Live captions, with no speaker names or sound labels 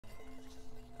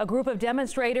A group of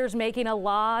demonstrators making a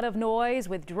lot of noise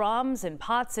with drums and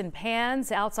pots and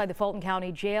pans outside the Fulton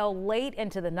County Jail late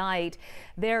into the night.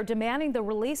 They're demanding the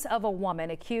release of a woman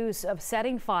accused of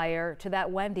setting fire to that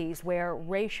Wendy's where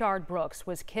Rayshard Brooks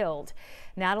was killed.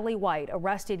 Natalie White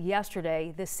arrested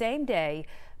yesterday, the same day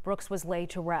Brooks was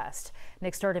laid to rest.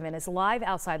 Nick Sturdivant is live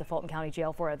outside the Fulton County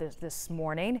Jail for this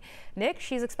morning. Nick,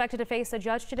 she's expected to face a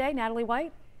judge today. Natalie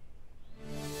White?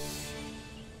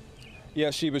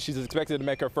 Yes, she's expected to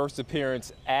make her first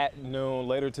appearance at noon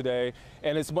later today.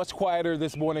 And it's much quieter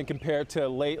this morning compared to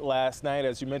late last night.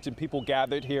 As you mentioned, people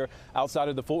gathered here outside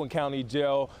of the Fulton County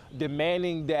Jail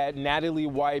demanding that Natalie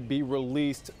White be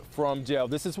released from jail.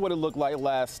 This is what it looked like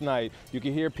last night. You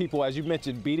can hear people, as you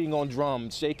mentioned, beating on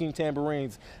drums, shaking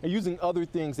tambourines, and using other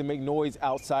things to make noise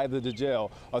outside of the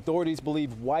jail. Authorities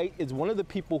believe White is one of the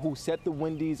people who set the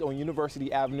Wendy's on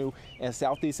University Avenue in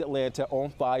Southeast Atlanta on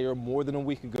fire more than a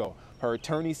week ago. Her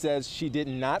attorney says she did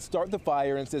not start the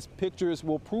fire and says pictures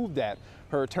will prove that.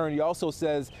 Her attorney also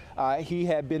says he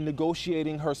had been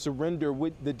negotiating her surrender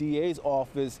with the DA's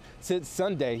office since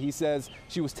Sunday. He says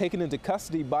she was taken into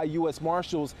custody by U.S.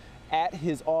 Marshals at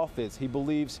his office. He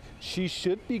believes she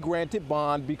should be granted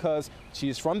bond because she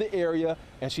is from the area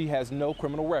and she has no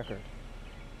criminal record.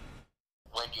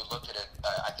 When you look at it,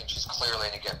 I think she's clearly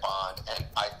going to get bond, and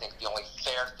I think the only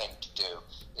fair thing to do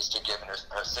is to give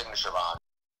her signature bond.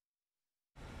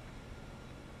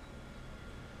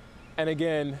 And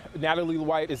again, Natalie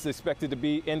White is expected to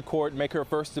be in court, make her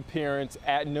first appearance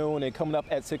at noon, and coming up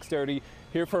at 6:30,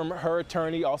 hear from her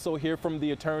attorney, also hear from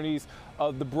the attorneys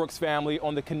of the Brooks family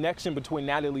on the connection between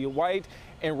Natalie White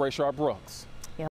and Rayshard Brooks.